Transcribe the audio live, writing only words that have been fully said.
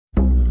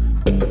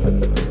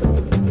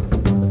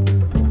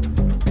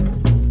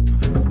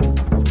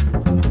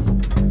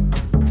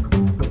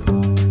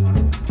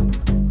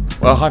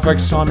Well, hi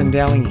folks, Simon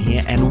Dowling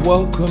here, and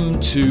welcome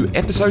to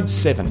episode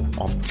 7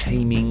 of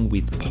Teaming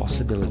with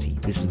Possibility.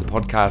 This is the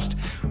podcast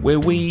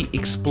where we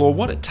explore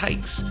what it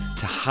takes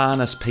to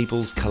harness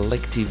people's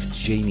collective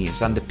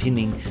genius,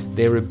 underpinning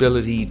their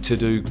ability to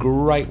do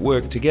great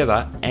work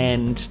together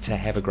and to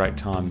have a great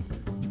time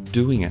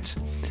doing it.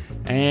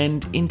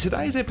 And in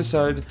today's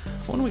episode,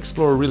 I want to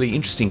explore a really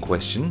interesting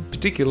question,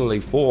 particularly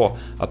for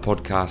a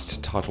podcast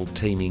titled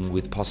Teaming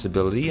with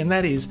Possibility, and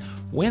that is,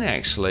 when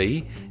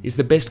actually is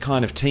the best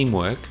kind of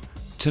teamwork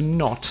to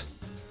not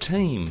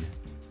team?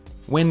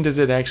 When does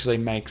it actually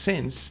make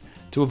sense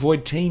to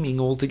avoid teaming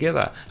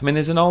altogether? I mean,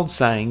 there's an old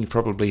saying, you've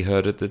probably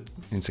heard it, that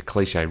it's a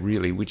cliche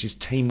really, which is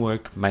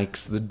teamwork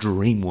makes the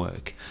dream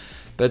work.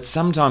 But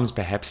sometimes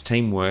perhaps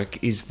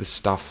teamwork is the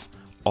stuff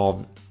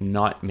of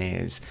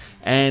nightmares.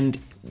 And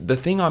the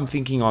thing I'm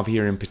thinking of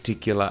here in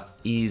particular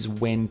is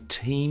when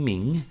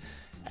teaming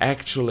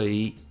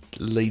actually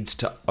leads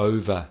to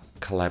over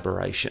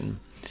collaboration.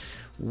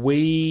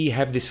 We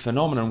have this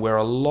phenomenon where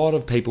a lot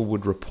of people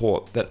would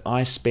report that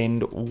I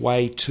spend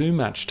way too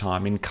much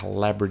time in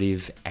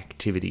collaborative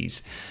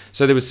activities.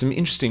 So there was some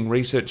interesting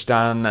research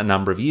done a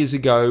number of years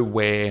ago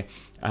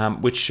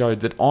which showed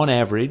that on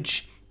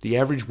average, the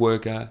average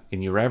worker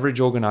in your average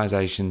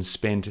organisation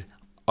spent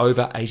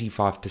over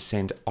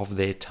 85% of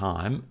their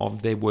time,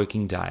 of their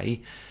working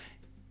day,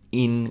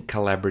 in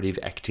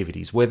collaborative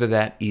activities, whether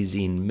that is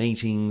in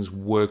meetings,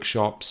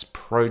 workshops,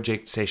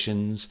 project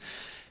sessions,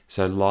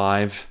 so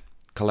live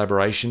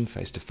collaboration,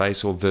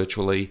 face-to-face or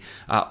virtually,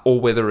 or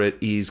whether it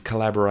is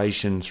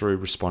collaboration through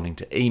responding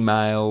to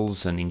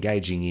emails and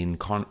engaging in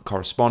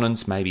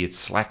correspondence, maybe it's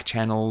Slack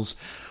channels,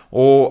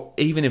 or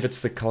even if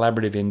it's the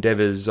collaborative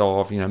endeavors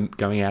of,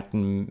 going out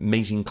and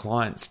meeting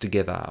clients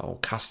together or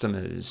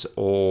customers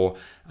or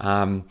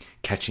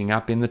catching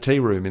up in the tea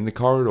room, in the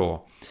corridor.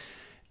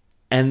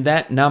 And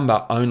that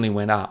number only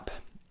went up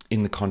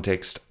in the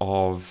context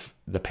of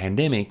the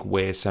pandemic,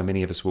 where so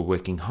many of us were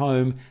working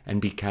home and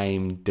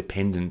became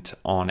dependent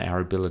on our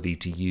ability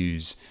to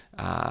use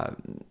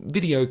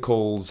video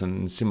calls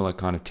and similar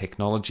kind of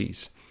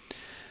technologies.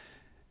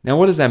 Now,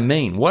 what does that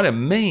mean? What it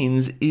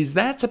means is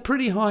that's a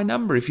pretty high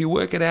number. If you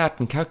work it out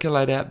and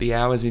calculate out the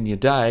hours in your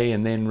day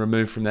and then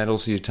remove from that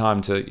also your time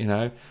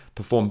to,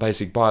 perform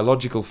basic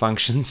biological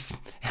functions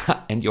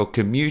and your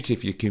commute,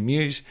 if you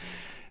commute,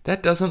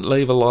 that doesn't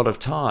leave a lot of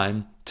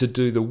time to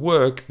do the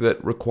work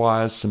that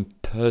requires some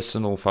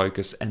personal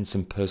focus and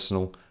some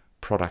personal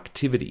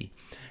productivity.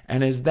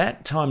 And as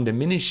that time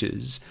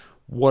diminishes,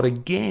 what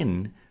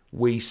again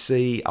we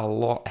see a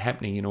lot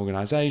happening in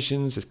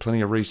organizations, there's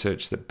plenty of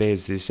research that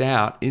bears this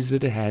out, is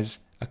that it has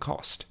a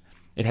cost.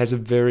 It has a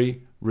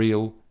very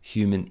real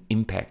human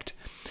impact.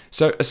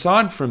 So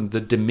aside from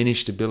the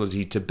diminished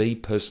ability to be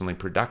personally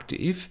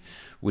productive,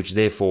 which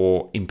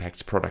therefore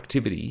impacts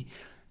productivity,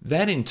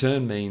 that in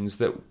turn means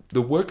that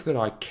the work that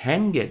I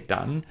can get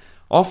done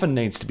often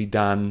needs to be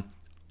done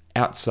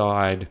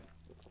outside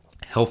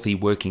healthy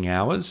working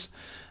hours,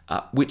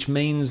 which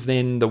means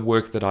then the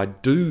work that I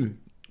do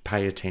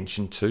pay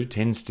attention to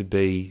tends to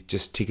be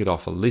just tick it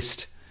off a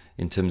list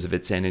in terms of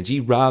its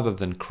energy, rather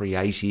than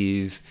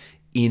creative,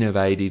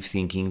 innovative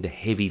thinking, the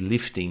heavy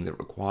lifting that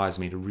requires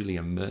me to really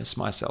immerse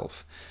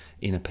myself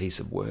in a piece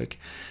of work.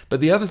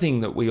 But the other thing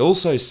that we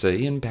also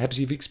see, and perhaps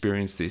you've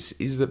experienced this,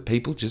 is that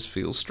people just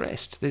feel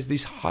stressed. There's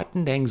this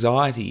heightened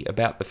anxiety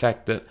about the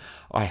fact that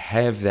I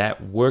have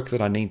that work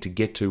that I need to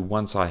get to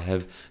once I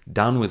have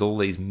done with all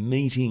these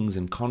meetings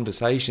and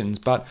conversations.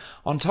 But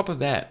on top of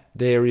that,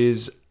 there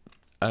is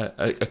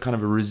a kind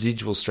of a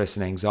residual stress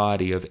and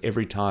anxiety of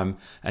every time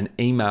an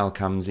email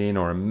comes in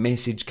or a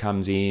message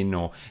comes in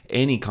or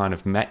any kind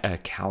of a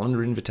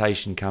calendar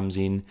invitation comes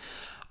in.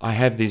 I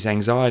have this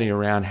anxiety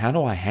around, how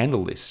do I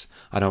handle this?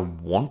 I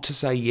don't want to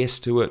say yes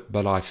to it,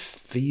 but I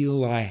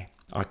feel I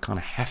kind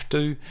of have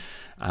to.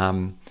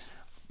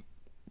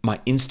 My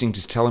instinct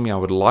is telling me I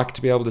would like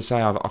to be able to say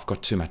I've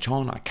got too much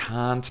on, I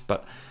can't,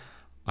 but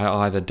I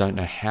either don't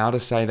know how to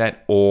say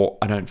that or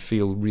I don't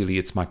feel really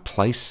it's my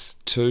place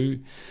to.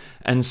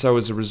 And so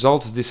as a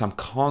result of this, I'm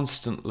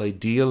constantly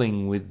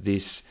dealing with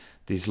this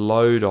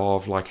load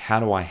of how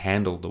do I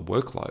handle the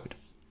workload?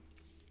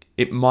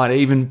 It might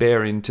even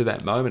bear into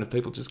that moment of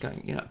people just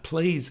going,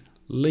 please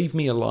leave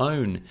me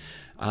alone.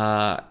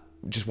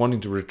 Just wanting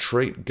to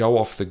retreat, go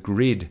off the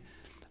grid.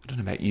 I don't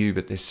know about you,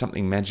 but there's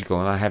something magical,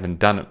 and I haven't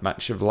done it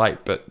much of late,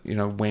 but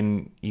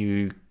when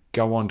you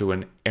go onto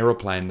an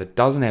aeroplane that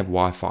doesn't have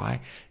Wi-Fi,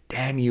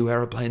 damn you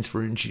aeroplanes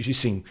for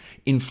introducing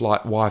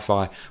in-flight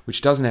Wi-Fi,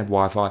 which doesn't have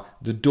Wi-Fi,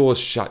 the door's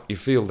shut, you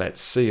feel that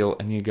seal,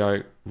 and you go,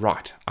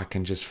 right, I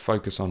can just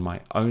focus on my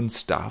own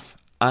stuff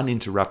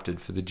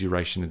uninterrupted for the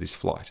duration of this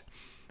flight.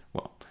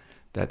 Well,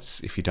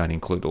 that's if you don't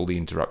include all the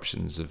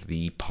interruptions of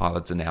the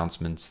pilot's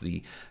announcements,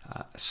 the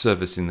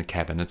service in the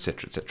cabin,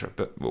 etc.,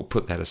 but we'll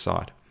put that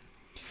aside.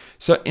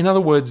 So in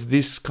other words,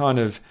 this kind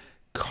of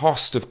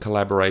cost of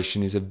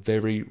collaboration is a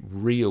very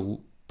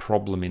real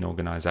problem in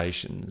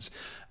organizations.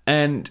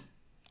 And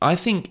I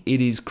think it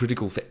is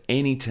critical for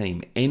any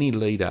team, any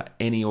leader,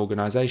 any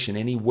organization,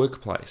 any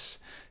workplace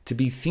to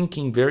be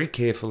thinking very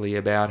carefully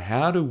about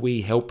how do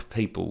we help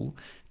people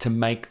to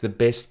make the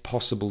best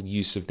possible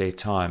use of their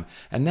time.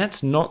 And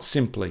that's not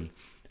simply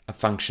a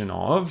function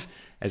of,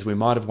 as we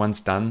might have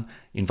once done,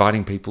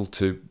 inviting people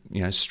to,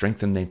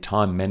 strengthen their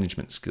time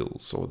management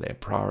skills or their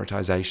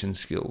prioritization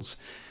skills.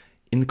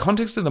 In the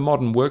context of the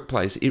modern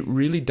workplace, it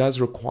really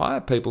does require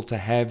people to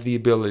have the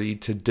ability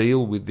to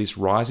deal with this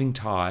rising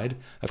tide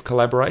of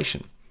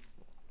collaboration,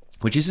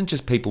 which isn't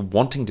just people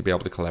wanting to be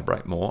able to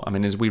collaborate more. I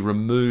mean, as we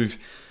remove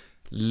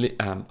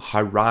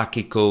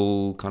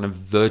hierarchical, kind of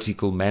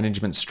vertical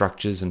management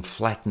structures and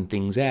flatten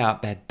things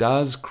out, that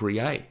does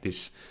create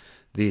this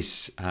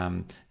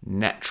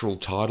natural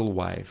tidal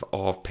wave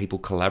of people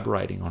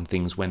collaborating on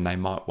things when they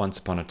might once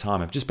upon a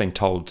time have just been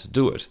told to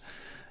do it,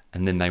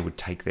 and then they would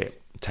take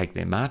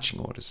their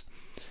marching orders.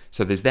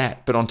 So there's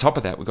that. But on top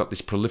of that, we've got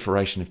this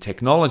proliferation of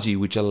technology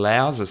which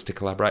allows us to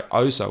collaborate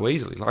so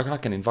easily. Like, I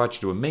can invite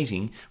you to a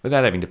meeting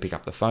without having to pick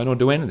up the phone or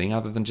do anything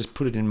other than just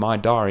put it in my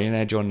diary and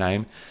add your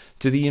name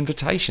to the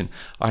invitation.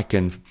 I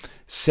can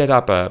set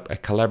up a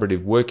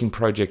collaborative working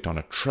project on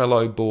a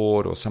Trello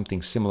board or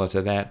something similar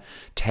to that,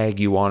 tag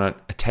you on it,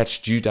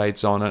 attach due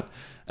dates on it,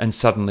 and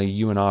suddenly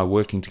you and I are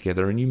working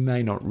together, and you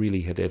may not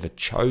really have ever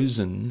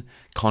chosen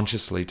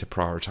consciously to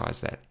prioritize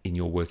that in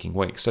your working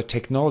week. So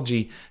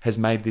technology has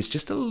made this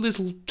just a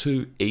little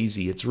too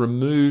easy. It's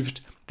removed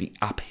the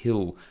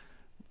uphill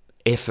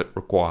effort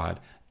required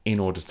in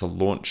order to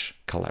launch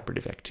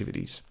collaborative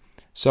activities.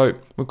 So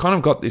we've kind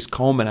of got this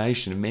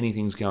culmination of many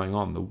things going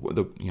on.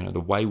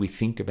 The way we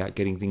think about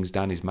getting things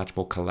done is much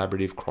more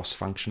collaborative,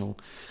 cross-functional.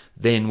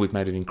 Then we've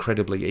made it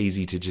incredibly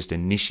easy to just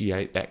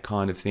initiate that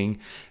kind of thing.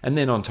 And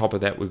then on top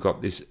of that, we've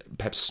got this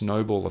perhaps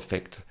snowball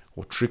effect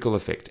or trickle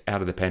effect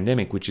out of the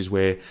pandemic, which is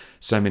where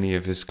so many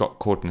of us got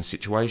caught in a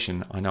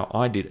situation, I know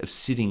I did, of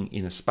sitting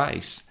in a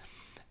space,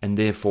 and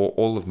therefore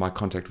all of my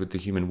contact with the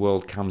human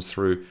world comes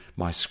through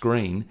my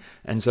screen.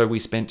 And so we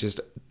spent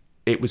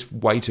it was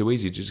way too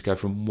easy to just go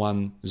from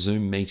one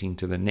Zoom meeting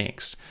to the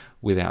next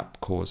without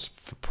cause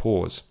for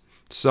pause.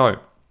 So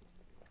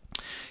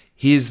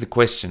here's the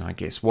question, I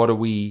guess. How do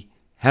we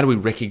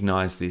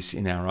recognize this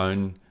in our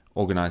own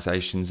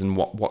organizations, and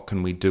what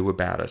can we do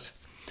about it?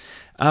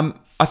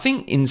 I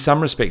think in some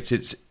respects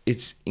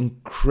it's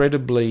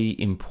incredibly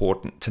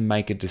important to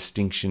make a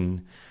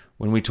distinction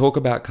when we talk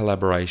about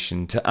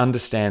collaboration, to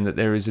understand that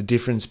there is a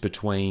difference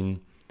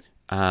between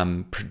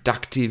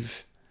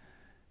productive,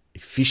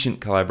 efficient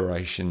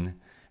collaboration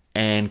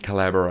and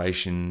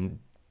collaboration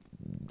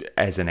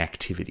as an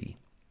activity.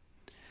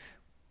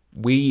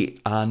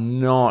 We are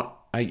not,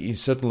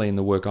 certainly in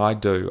the work I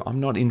do, I'm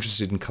not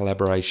interested in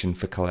collaboration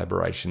for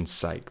collaboration's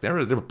sake. There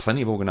are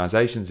plenty of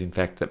organizations, in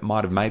fact, that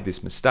might have made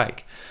this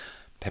mistake.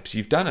 Perhaps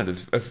you've done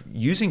it, of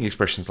using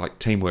expressions like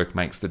teamwork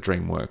makes the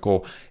dream work,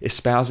 or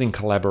espousing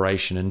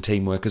collaboration and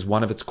teamwork as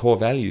one of its core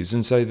values.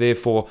 And so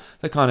therefore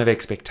the kind of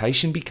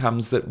expectation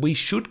becomes that we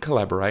should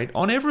collaborate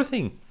on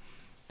everything.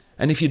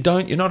 And if you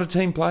don't, you're not a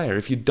team player.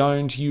 If you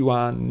don't, you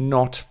are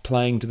not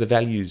playing to the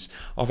values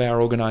of our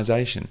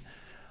organisation.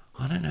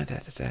 I don't know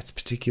that that's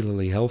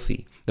particularly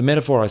healthy. The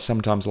metaphor I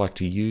sometimes like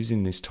to use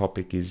in this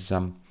topic is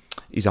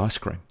ice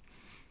cream.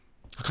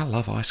 I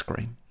love ice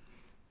cream.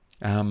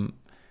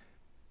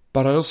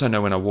 But I also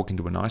know when I walk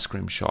into an ice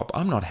cream shop,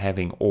 I'm not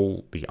having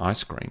all the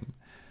ice cream.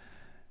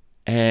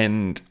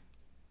 And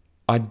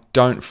I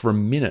don't for a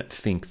minute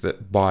think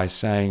that by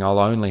saying I'll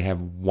only have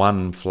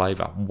one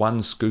flavour,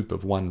 one scoop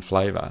of one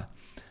flavour,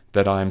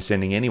 that I'm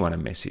sending anyone a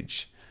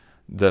message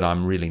that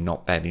I'm really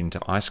not that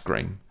into ice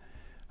cream.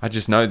 I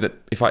just know that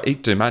if I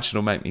eat too much,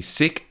 it'll make me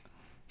sick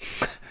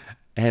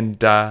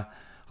and I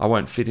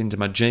won't fit into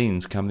my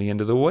jeans come the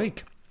end of the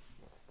week.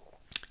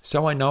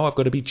 So I know I've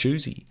got to be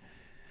choosy.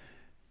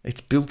 It's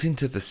built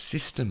into the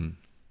system.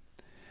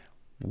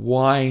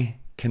 Why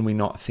can we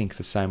not think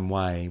the same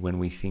way when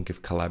we think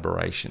of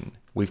collaboration?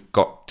 We've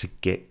got to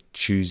get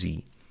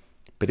choosy.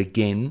 But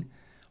again,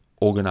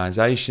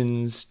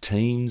 organizations,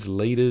 teams,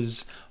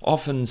 leaders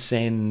often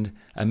send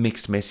a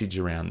mixed message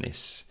around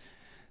this.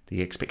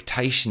 The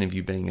expectation of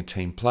you being a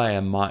team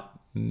player might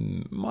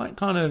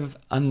kind of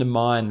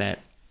undermine that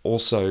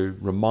also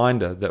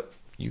reminder that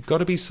you've got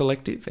to be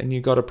selective and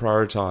you've got to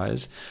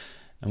prioritize,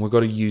 and we've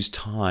got to use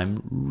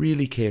time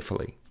really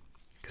carefully,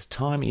 because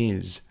time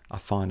is a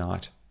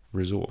finite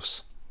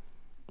resource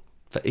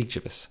for each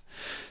of us.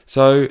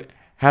 So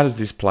how does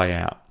this play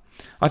out?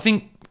 I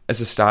think as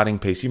a starting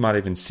piece, you might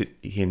even sit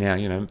here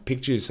now,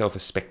 picture yourself a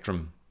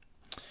spectrum.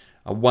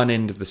 At one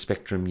end of the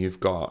spectrum, you've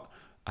got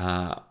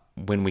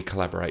when we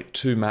collaborate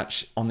too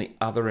much. On the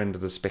other end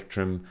of the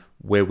spectrum,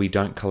 where we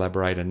don't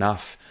collaborate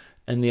enough.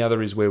 And the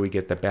other is where we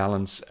get the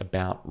balance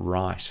about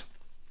right,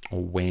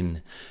 or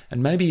when.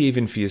 And maybe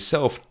even for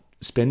yourself,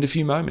 spend a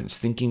few moments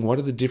thinking, what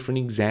are the different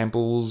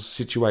examples,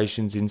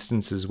 situations,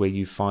 instances where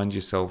you find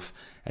yourself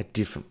at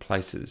different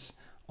places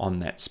on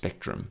that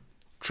spectrum?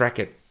 Track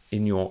it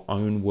in your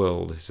own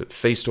world. Is it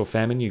feast or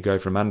famine? You go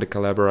from under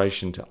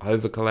collaboration to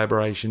over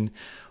collaboration,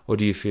 or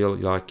do you feel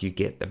like you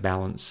get the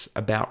balance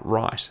about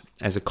right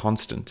as a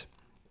constant?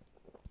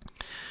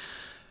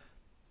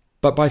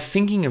 But by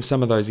thinking of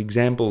some of those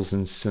examples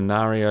and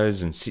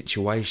scenarios and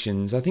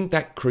situations, I think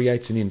that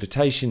creates an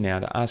invitation now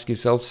to ask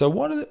yourself, so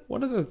what are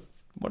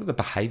the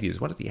behaviors,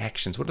 what are the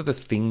actions, what are the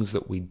things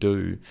that we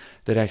do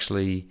that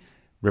actually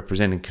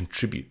represent and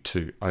contribute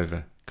to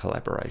over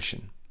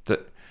collaboration,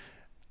 that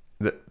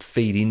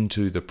feed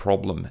into the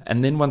problem?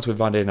 And then once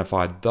we've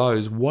identified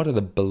those, what are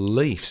the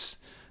beliefs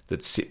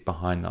that sit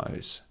behind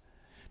those?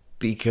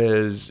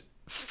 Because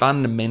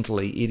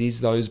fundamentally, it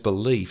is those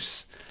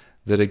beliefs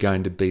that are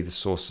going to be the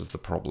source of the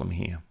problem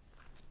here.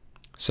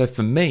 So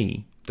for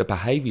me, the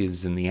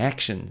behaviors and the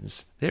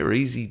actions, they're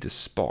easy to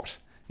spot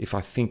if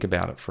I think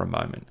about it for a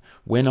moment.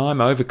 When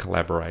I'm over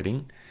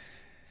collaborating,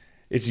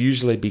 it's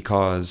usually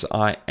because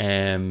I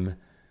am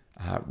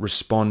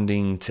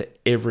responding to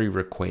every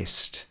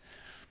request,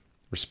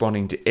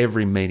 responding to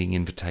every meeting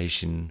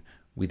invitation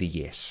with a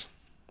yes.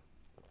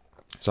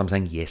 So I'm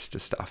saying yes to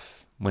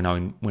stuff when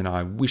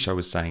I wish I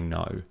was saying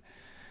no.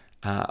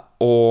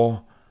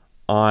 Or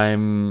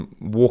I'm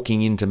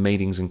walking into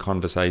meetings and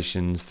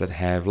conversations that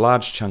have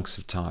large chunks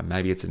of time.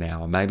 Maybe it's an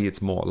hour, maybe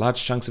it's more.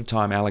 Large chunks of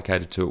time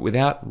allocated to it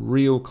without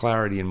real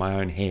clarity in my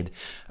own head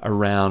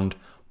around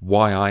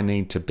why I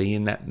need to be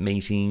in that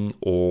meeting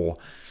or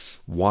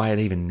why it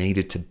even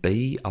needed to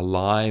be a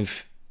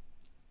live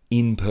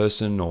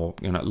in-person or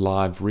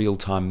live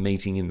real-time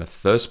meeting in the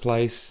first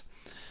place.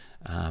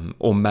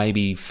 Or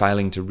maybe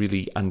failing to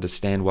really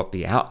understand what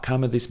the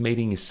outcome of this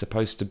meeting is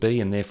supposed to be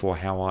and therefore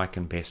how I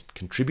can best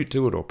contribute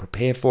to it or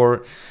prepare for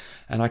it.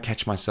 And I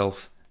catch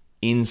myself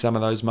in some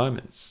of those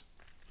moments.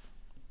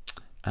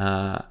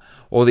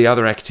 Or the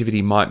other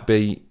activity might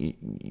be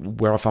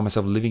where I find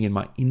myself living in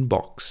my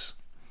inbox,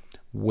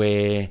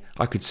 where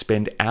I could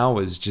spend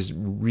hours just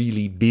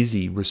really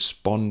busy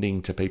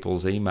responding to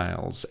people's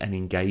emails and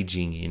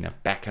engaging in a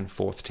back and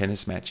forth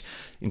tennis match.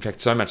 In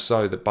fact, so much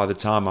so that by the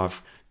time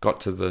I've got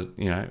to the,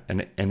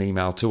 an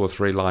email 2 or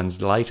 3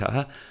 lines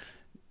later,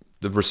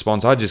 the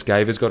response I just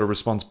gave has got a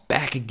response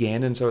back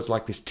again. And so it's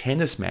like this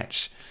tennis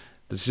match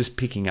that's just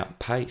picking up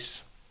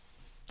pace.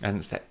 And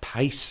it's that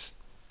pace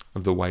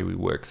of the way we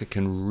work that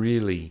can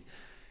really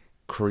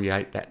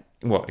create that.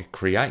 Well, it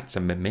creates a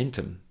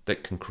momentum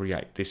that can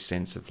create this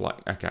sense of like,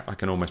 okay, I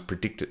can almost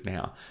predict it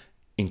now.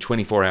 In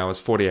 24 hours,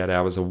 48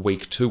 hours, a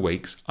week, 2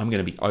 weeks, I'm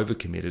going to be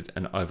overcommitted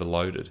and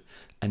overloaded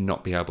and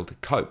not be able to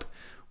cope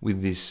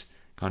with this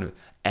kind of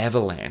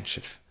avalanche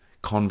of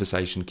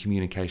conversation,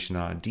 communication,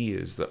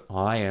 ideas that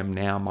I am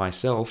now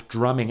myself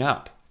drumming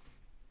up.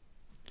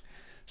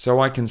 So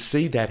I can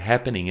see that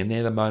happening, and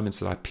they're the moments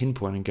that I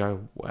pinpoint and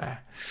go, wow,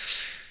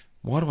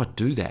 why do I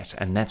do that?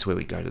 And that's where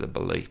we go to the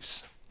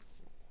beliefs.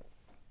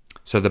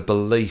 So the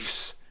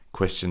beliefs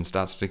question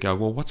starts to go,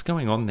 well, what's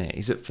going on there?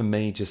 Is it for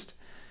me just,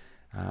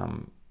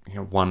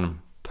 one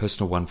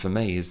personal one for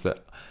me is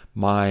that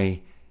my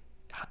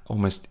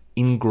almost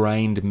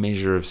ingrained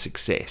measure of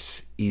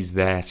success is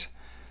that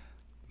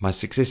my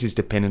success is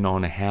dependent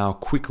on how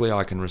quickly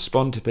I can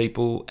respond to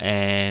people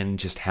and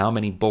just how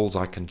many balls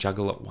I can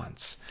juggle at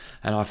once.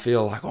 And I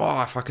feel like,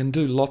 if I can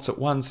do lots at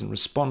once and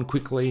respond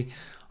quickly,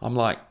 I'm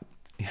like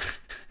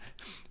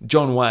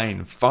John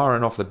Wayne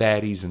firing off the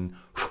baddies and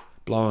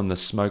blowing the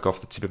smoke off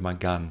the tip of my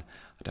gun.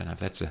 I don't know if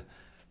that's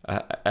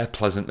a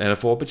pleasant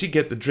metaphor, but you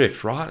get the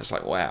drift, right? It's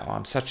like, wow,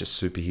 I'm such a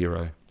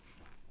superhero.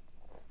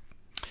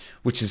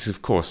 Which is,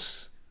 of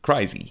course,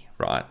 crazy,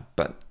 right?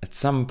 But at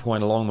some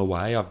point along the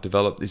way, I've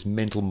developed this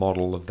mental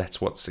model of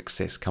that's what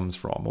success comes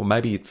from. Or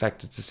maybe, in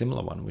fact, it's a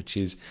similar one, which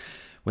is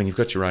when you've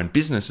got your own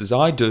business, as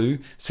I do,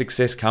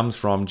 success comes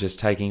from just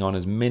taking on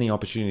as many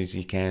opportunities as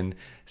you can,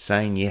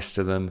 saying yes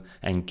to them,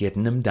 and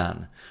getting them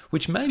done.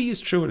 Which maybe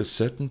is true at a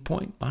certain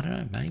point. I don't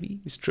know, maybe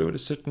it's true at a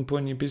certain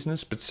point in your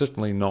business, but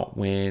certainly not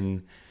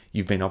when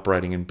you've been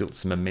operating and built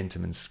some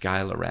momentum and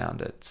scale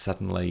around it.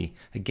 Suddenly,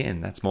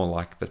 again, that's more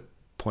like the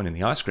point in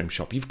the ice cream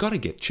shop. You've got to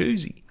get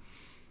choosy.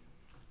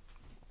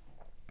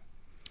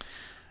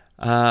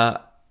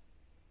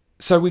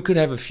 So we could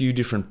have a few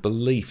different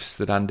beliefs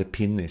that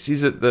underpin this.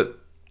 Is it that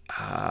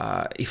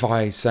if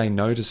I say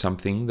no to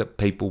something, that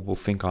people will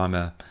think I'm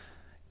a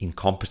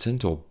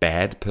incompetent or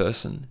bad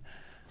person,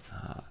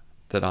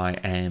 that I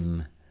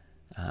am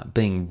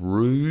being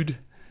rude,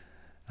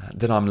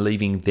 that I'm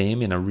leaving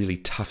them in a really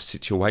tough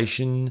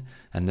situation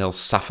and they'll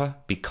suffer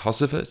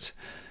because of it?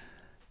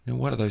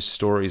 What are those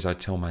stories I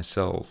tell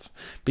myself?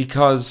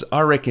 Because I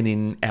reckon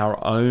in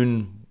our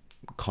own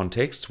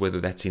context, whether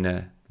that's in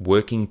a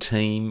working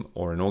team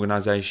or an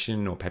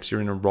organization, or perhaps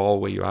you're in a role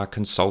where you are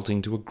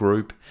consulting to a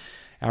group,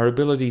 our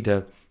ability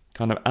to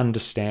kind of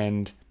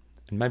understand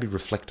and maybe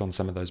reflect on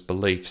some of those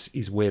beliefs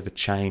is where the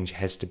change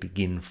has to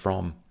begin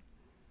from.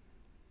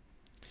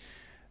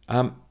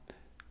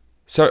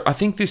 So I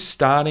think this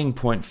starting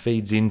point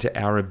feeds into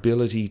our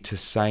ability to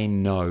say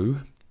no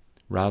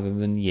rather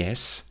than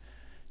yes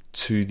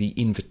to the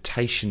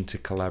invitation to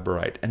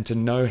collaborate, and to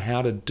know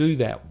how to do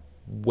that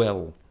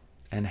well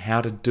and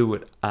how to do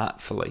it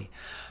artfully.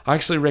 I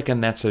actually reckon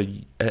that's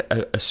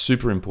a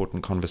super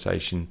important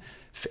conversation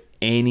for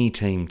any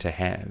team to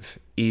have,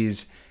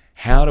 is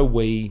how do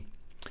we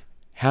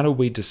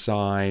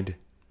decide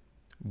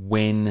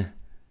when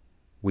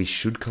we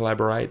should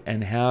collaborate,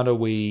 and how do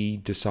we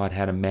decide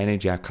how to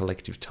manage our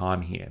collective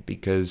time here?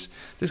 Because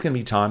there's going to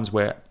be times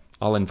where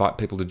I'll invite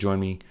people to join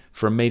me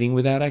for a meeting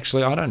without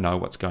actually, I don't know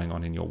what's going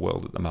on in your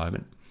world at the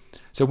moment.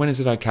 So when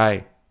is it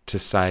okay to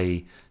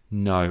say,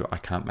 no, I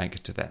can't make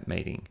it to that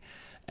meeting?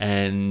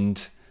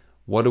 And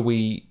what do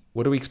we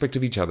expect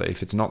of each other?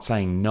 If it's not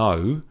saying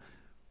no,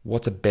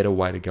 what's a better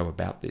way to go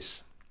about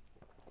this?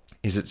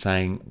 Is it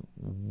saying,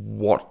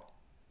 what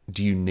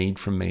do you need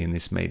from me in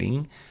this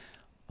meeting?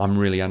 I'm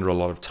really under a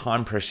lot of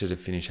time pressure to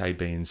finish A,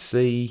 B, and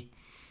C.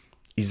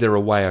 Is there a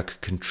way I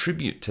could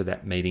contribute to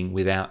that meeting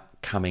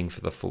without coming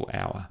for the full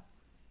hour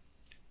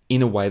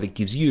in a way that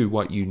gives you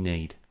what you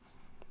need?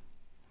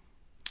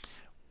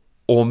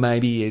 Or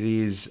maybe it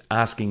is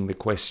asking the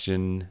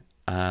question,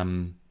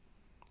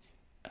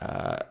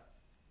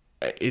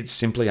 it's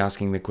simply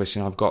asking the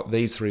question, I've got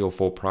these 3 or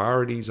 4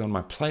 priorities on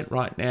my plate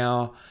right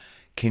now.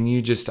 Can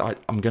you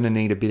I'm going to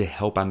need a bit of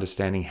help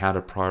understanding how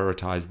to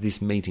prioritize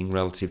this meeting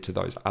relative to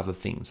those other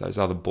things, those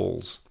other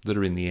balls that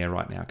are in the air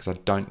right now, because I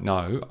don't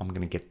know I'm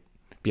going to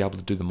be able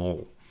to do them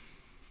all.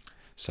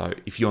 So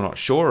if you're not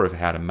sure of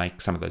how to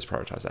make some of those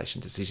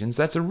prioritization decisions,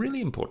 that's a really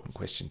important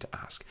question to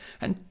ask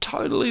and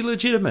totally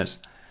legitimate.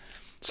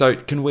 So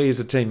can we as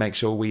a team make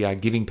sure we are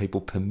giving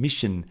people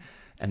permission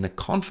and the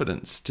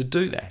confidence to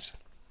do that?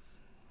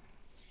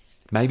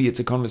 Maybe it's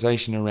a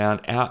conversation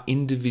around our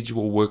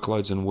individual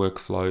workloads and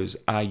workflows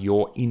are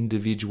your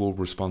individual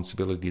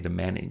responsibility to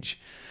manage.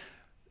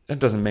 That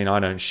doesn't mean I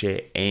don't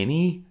share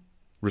any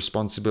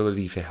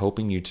responsibility for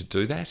helping you to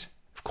do that.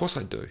 Of course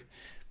I do.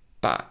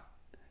 But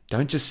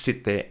don't just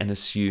sit there and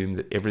assume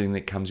that everything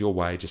that comes your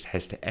way just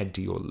has to add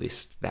to your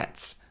list.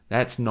 That's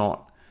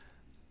not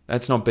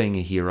being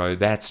a hero.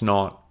 That's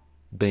not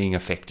being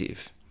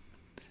effective.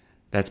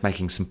 That's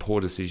making some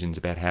poor decisions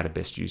about how to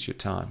best use your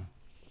time.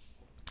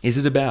 Is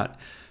it about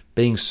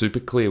being super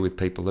clear with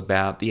people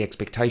about the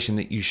expectation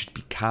that you should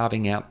be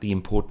carving out the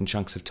important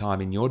chunks of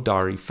time in your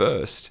diary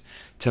first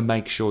to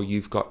make sure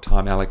you've got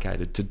time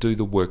allocated to do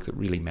the work that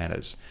really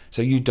matters,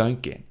 so you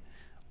don't get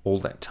all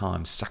that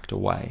time sucked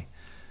away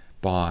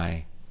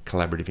by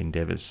collaborative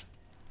endeavors?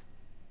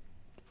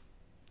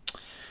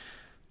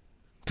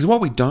 Because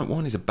what we don't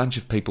want is a bunch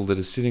of people that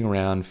are sitting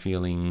around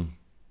feeling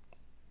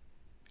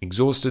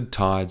exhausted,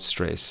 tired,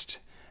 stressed,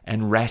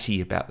 and ratty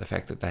about the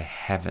fact that they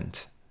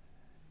haven't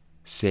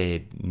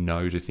said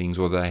no to things,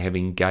 or they have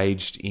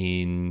engaged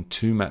in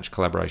too much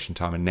collaboration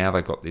time and now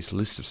they've got this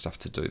list of stuff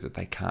to do that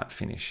they can't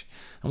finish.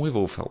 And we've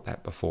all felt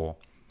that before.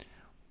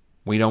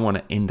 We don't want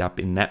to end up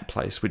in that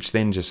place, which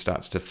then just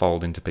starts to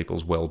fold into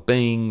people's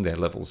well-being, their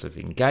levels of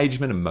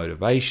engagement and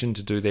motivation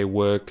to do their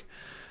work.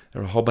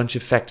 There are a whole bunch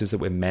of factors that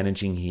we're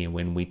managing here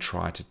when we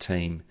try to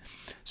team.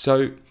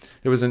 So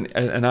there was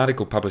an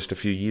article published a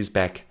few years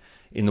back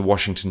in the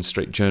Washington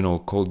Street Journal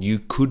called "You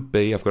Could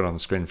Be," I've got it on the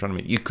screen in front of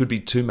me, "You could be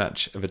too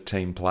much of a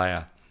team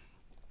player."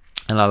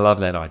 And I love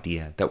that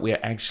idea, that we're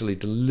actually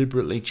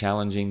deliberately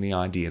challenging the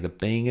idea that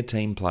being a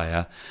team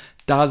player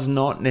does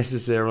not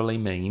necessarily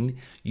mean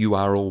you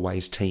are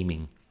always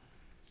teaming.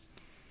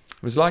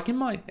 It was like in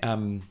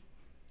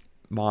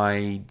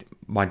my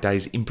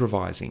days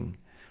improvising,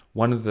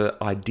 one of the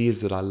ideas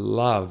that I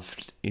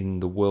loved in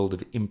the world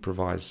of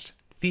improvised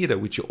theatre,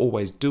 which you're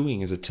always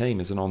doing as a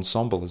team, as an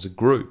ensemble, as a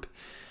group,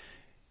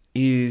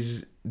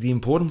 is the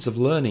importance of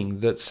learning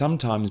that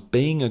sometimes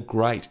being a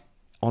great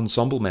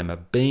ensemble member,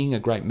 being a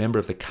great member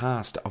of the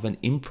cast of an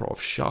improv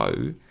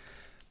show,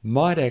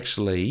 might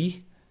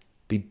actually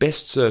be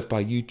best served by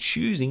you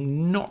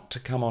choosing not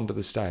to come onto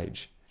the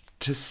stage,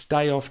 to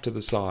stay off to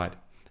the side.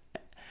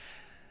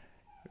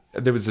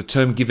 There was a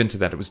term given to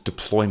that, it was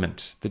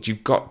deployment, that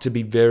you've got to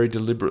be very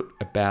deliberate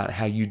about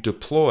how you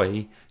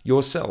deploy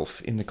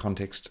yourself in the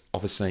context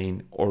of a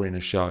scene or in a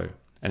show.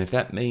 And if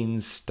that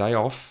means stay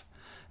off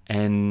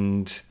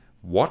and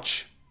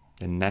watch,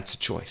 then that's a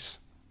choice.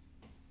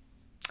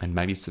 And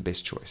maybe it's the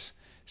best choice.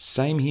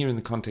 Same here in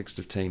the context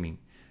of teaming.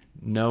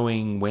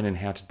 Knowing when and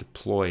how to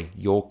deploy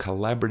your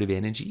collaborative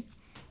energy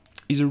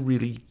is a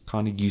really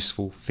kind of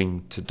useful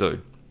thing to do.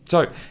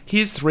 So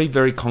here's 3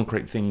 very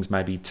concrete things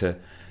maybe to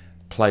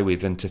play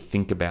with and to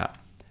think about.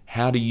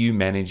 How do you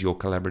manage your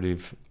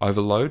collaborative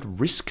overload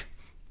risk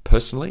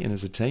personally and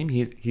as a team?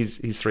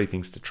 Here's 3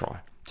 things to try.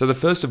 So the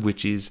first of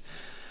which is,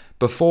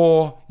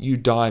 before you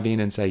dive in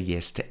and say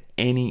yes to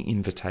any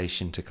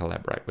invitation to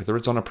collaborate, whether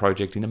it's on a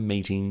project, in a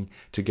meeting,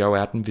 to go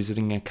out and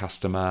visiting a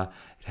customer,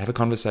 to have a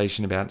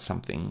conversation about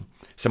something,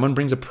 someone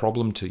brings a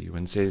problem to you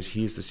and says,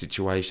 here's the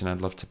situation, I'd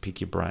love to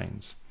pick your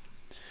brains.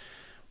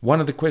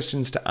 One of the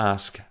questions to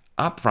ask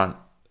upfront,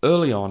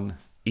 early on,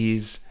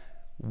 is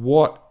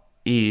what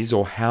is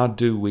or how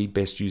do we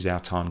best use our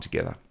time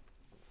together?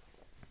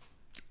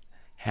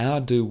 How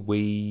do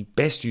we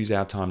best use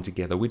our time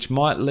together? Which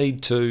might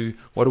lead to,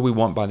 what do we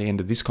want by the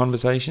end of this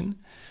conversation?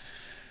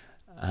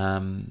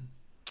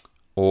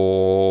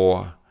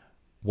 Or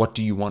what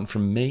do you want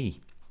from me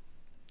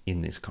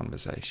in this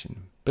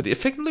conversation? But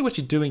effectively what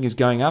you're doing is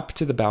going up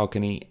to the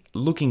balcony,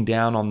 looking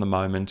down on the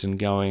moment and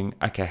going,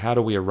 okay, how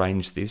do we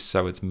arrange this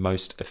so it's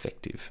most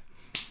effective?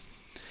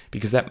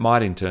 because that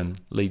might in turn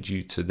lead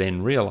you to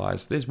then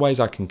realize there's ways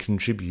I can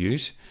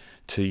contribute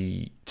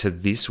to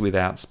this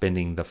without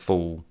spending the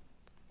full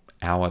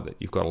hour that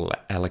you've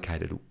got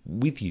allocated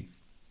with you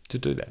to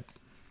do that.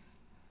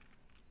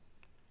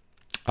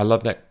 I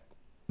love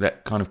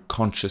that kind of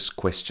conscious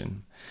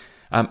question.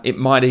 It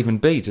might even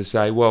be to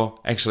say, well,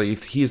 actually,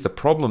 if here's the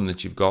problem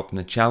that you've got and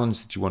the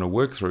challenge that you want to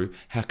work through,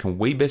 how can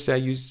we best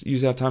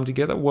use our time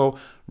together? Well,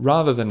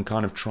 rather than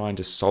kind of trying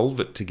to solve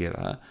it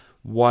together,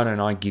 why don't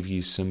I give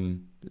you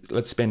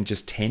let's spend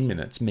just 10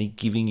 minutes, me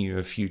giving you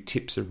a few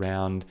tips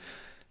around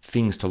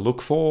things to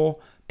look for,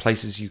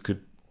 places you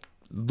could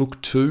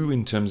look to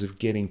in terms of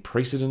getting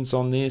precedence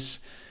on this.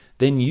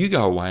 Then you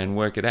go away and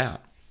work it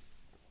out.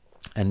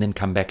 And then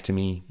come back to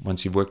me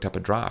once you've worked up a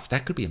draft.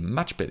 That could be a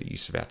much better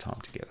use of our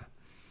time together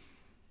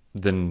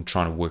than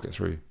trying to work it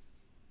through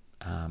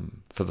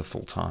for the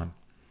full time.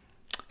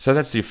 So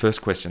that's your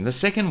first question. The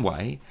second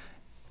way,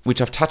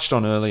 which I've touched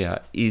on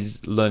earlier,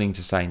 is learning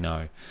to say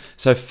no.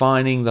 So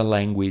finding the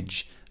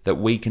language that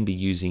we can be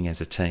using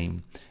as a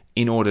team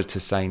in order to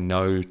say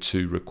no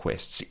to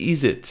requests.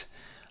 Is it,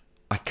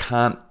 I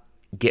can't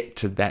get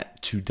to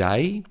that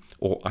today,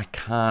 or I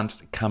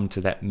can't come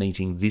to that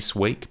meeting this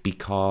week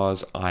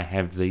because I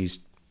have these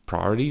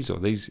priorities or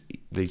these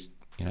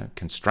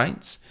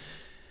constraints.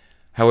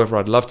 However,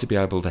 I'd love to be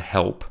able to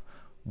help.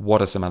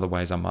 What are some other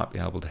ways I might be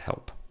able to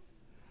help?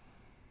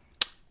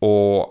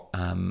 Or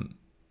I'm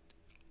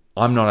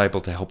not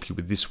able to help you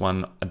with this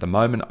one at the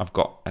moment. I've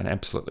got an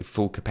absolutely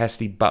full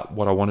capacity, but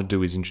what I want to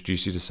do is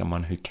introduce you to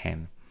someone who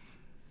can.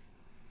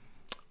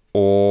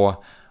 Or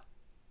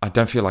I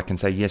don't feel I can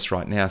say yes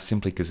right now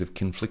simply because of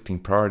conflicting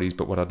priorities,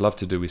 but what I'd love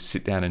to do is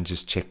sit down and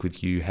just check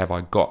with you, have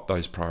I got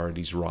those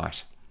priorities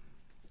right?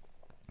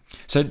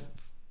 So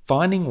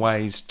finding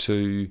ways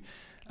to,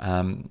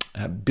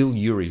 Bill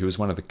Urey, who was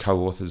one of the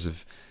co-authors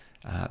of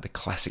the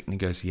classic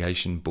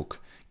negotiation book,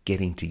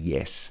 Getting to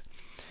Yes,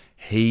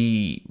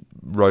 he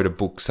wrote a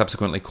book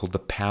subsequently called The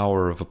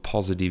Power of a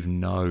Positive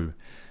No.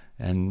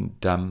 And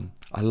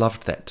I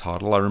loved that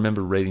title. I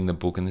remember reading the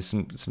book, and there's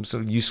some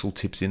sort of useful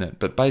tips in it.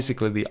 But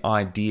basically the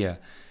idea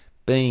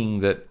being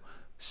that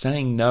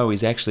saying no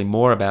is actually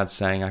more about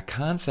saying, I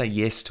can't say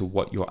yes to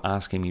what you're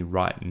asking me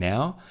right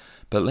now,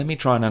 but let me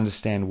try and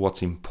understand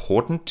what's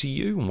important to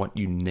you and what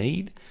you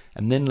need,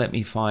 and then let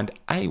me find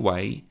a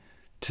way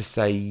to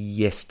say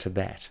yes to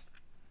that,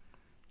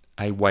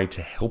 a way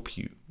to help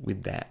you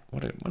with that.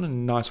 What a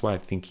nice way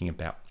of thinking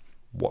about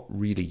what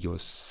really you're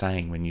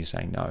saying when you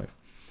say no.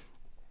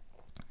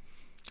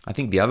 I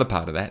think the other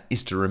part of that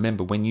is to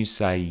remember when you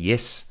say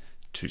yes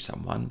to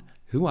someone,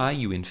 who are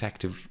you in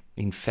fact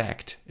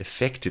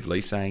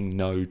effectively saying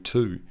no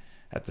to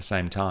at the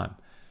same time?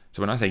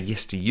 So when I say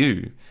yes to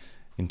you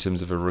in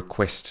terms of a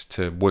request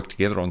to work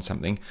together on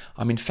something,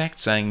 I'm in fact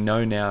saying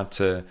no now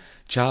to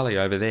Charlie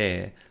over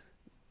there,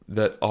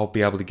 that I'll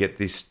be able to get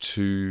this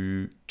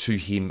to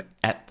him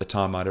at the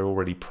time I'd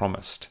already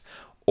promised.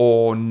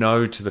 Or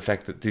no to the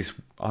fact that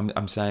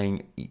I'm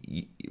saying,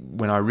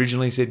 when I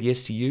originally said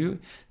yes to you,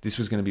 this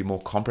was going to be a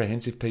more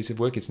comprehensive piece of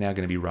work. It's now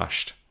going to be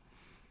rushed.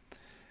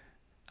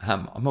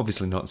 I'm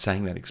obviously not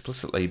saying that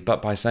explicitly,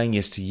 but by saying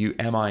yes to you,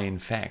 am I in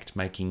fact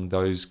making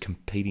those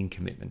competing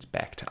commitments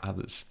back to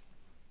others?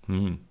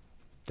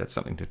 That's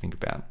something to think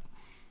about.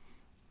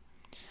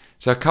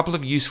 So a couple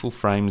of useful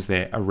frames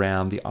there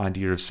around the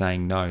idea of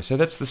saying no. So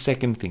that's the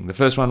second thing. The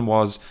first one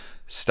was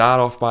start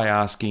off by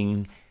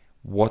asking,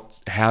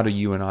 how do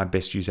you and I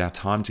best use our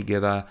time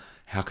together?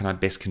 How can I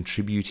best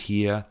contribute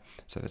here?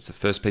 So that's the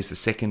first piece. The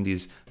second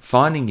is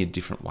finding your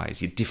different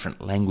ways, your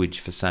different language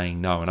for saying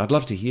no. And I'd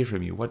love to hear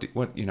from you. What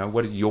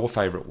are your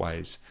favorite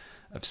ways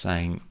of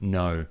saying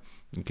no?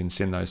 You can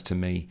send those to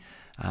me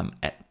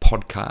at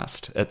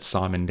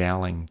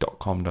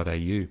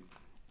podcast@simondowling.com.au.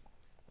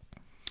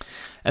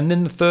 And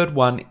then the third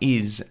one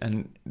is,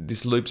 and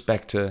this loops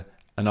back to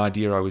an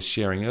idea I was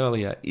sharing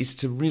earlier, is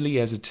to really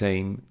as a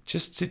team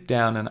just sit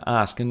down and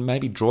ask, and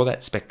maybe draw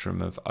that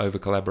spectrum of over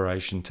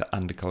collaboration to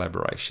under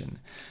collaboration,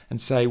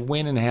 and say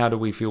when and how do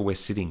we feel we're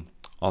sitting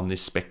on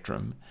this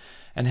spectrum,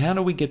 and how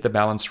do we get the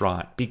balance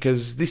right?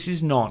 Because this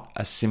is not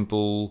a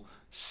simple,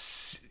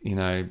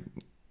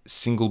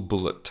 single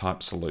bullet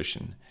type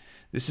solution.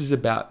 This is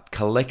about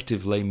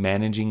collectively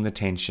managing the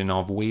tension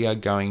of we are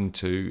going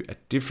to,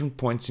 at different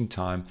points in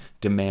time,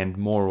 demand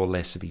more or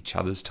less of each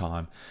other's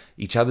time,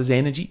 each other's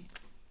energy,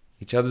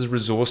 each other's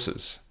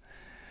resources.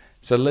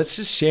 So let's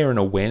just share an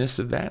awareness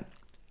of that,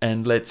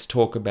 and let's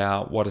talk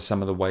about what are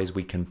some of the ways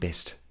we can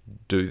best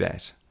do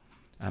that.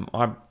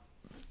 I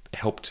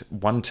helped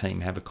one team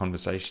have a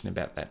conversation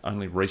about that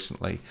only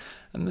recently,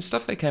 and the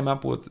stuff they came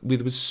up with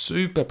was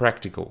super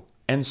practical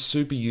and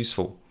super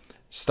useful.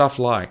 Stuff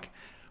like,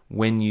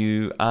 when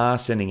you are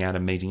sending out a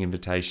meeting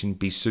invitation,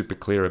 be super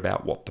clear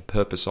about what the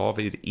purpose of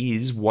it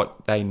is,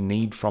 what they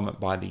need from it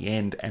by the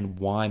end, and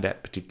why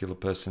that particular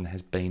person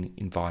has been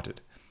invited.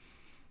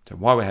 So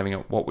why we're having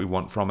it, what we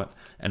want from it,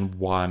 and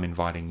why I'm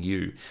inviting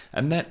you.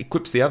 And that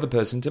equips the other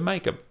person to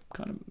make a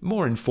kind of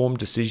more informed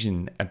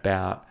decision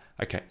about,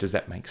 okay, does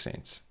that make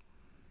sense?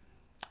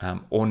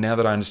 Or now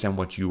that I understand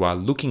what you are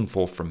looking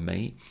for from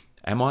me,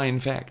 am I in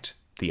fact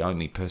the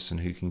only person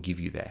who can give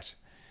you that?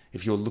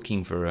 If you're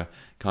looking for a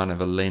kind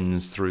of a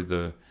lens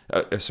through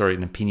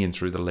an opinion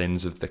through the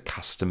lens of the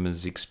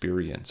customer's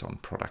experience on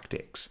product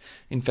X.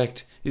 In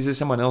fact, is there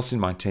someone else in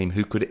my team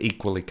who could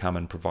equally come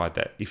and provide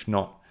that, if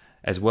not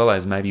as well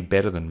as maybe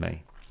better than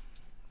me?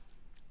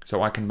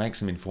 So I can make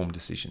some informed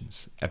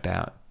decisions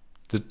about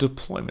the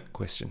deployment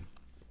question,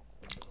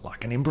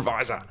 like an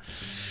improviser.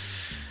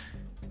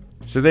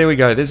 So there we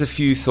go. There's a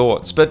few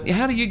thoughts. But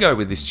how do you go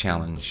with this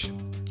challenge?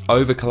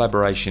 Over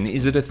collaboration,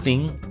 is it a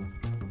thing?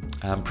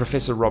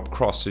 Professor Rob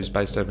Cross, who's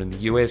based over in the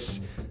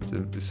US, is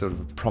a sort of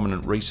a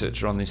prominent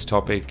researcher on this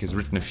topic, has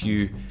written a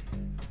few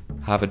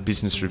Harvard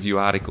Business Review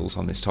articles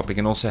on this topic,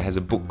 and also has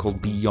a book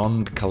called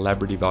Beyond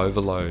Collaborative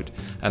Overload.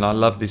 And I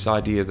love this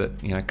idea that,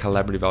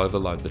 collaborative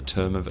overload, the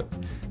term of it,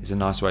 is a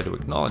nice way to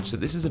acknowledge that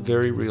this is a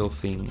very real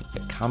thing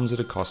that comes at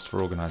a cost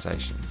for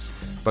organizations,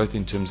 both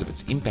in terms of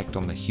its impact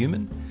on the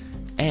human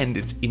and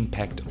its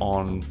impact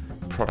on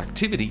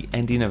productivity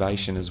and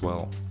innovation as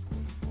well.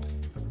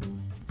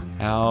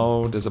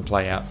 How does it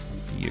play out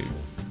for you?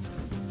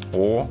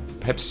 Or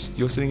perhaps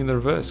you're sitting in the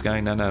reverse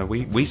going, no,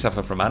 we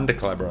suffer from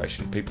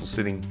under-collaboration, people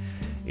sitting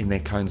in their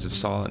cones of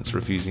silence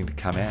refusing to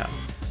come out,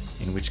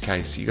 in which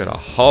case you got a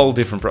whole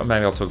different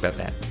maybe I'll talk about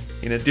that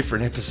in a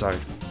different episode.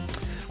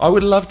 I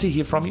would love to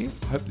hear from you.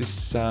 I hope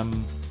this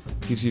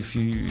gives you a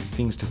few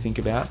things to think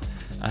about.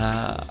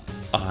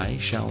 I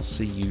shall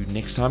see you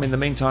next time. In the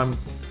meantime,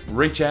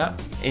 reach out.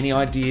 Any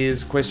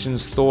ideas,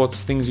 questions,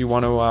 thoughts, things you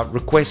want to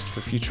request for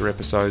future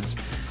episodes,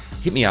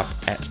 hit me up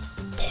at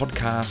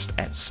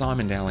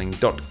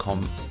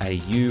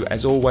podcast@simondowling.com.au.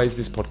 As always,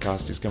 this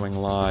podcast is going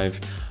live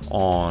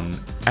on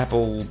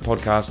Apple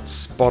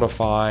Podcasts,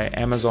 Spotify,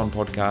 Amazon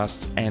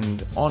Podcasts,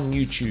 and on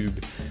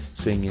YouTube,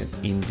 seeing it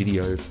in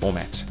video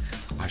format.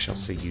 I shall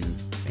see you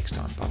next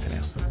time. Bye for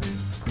now.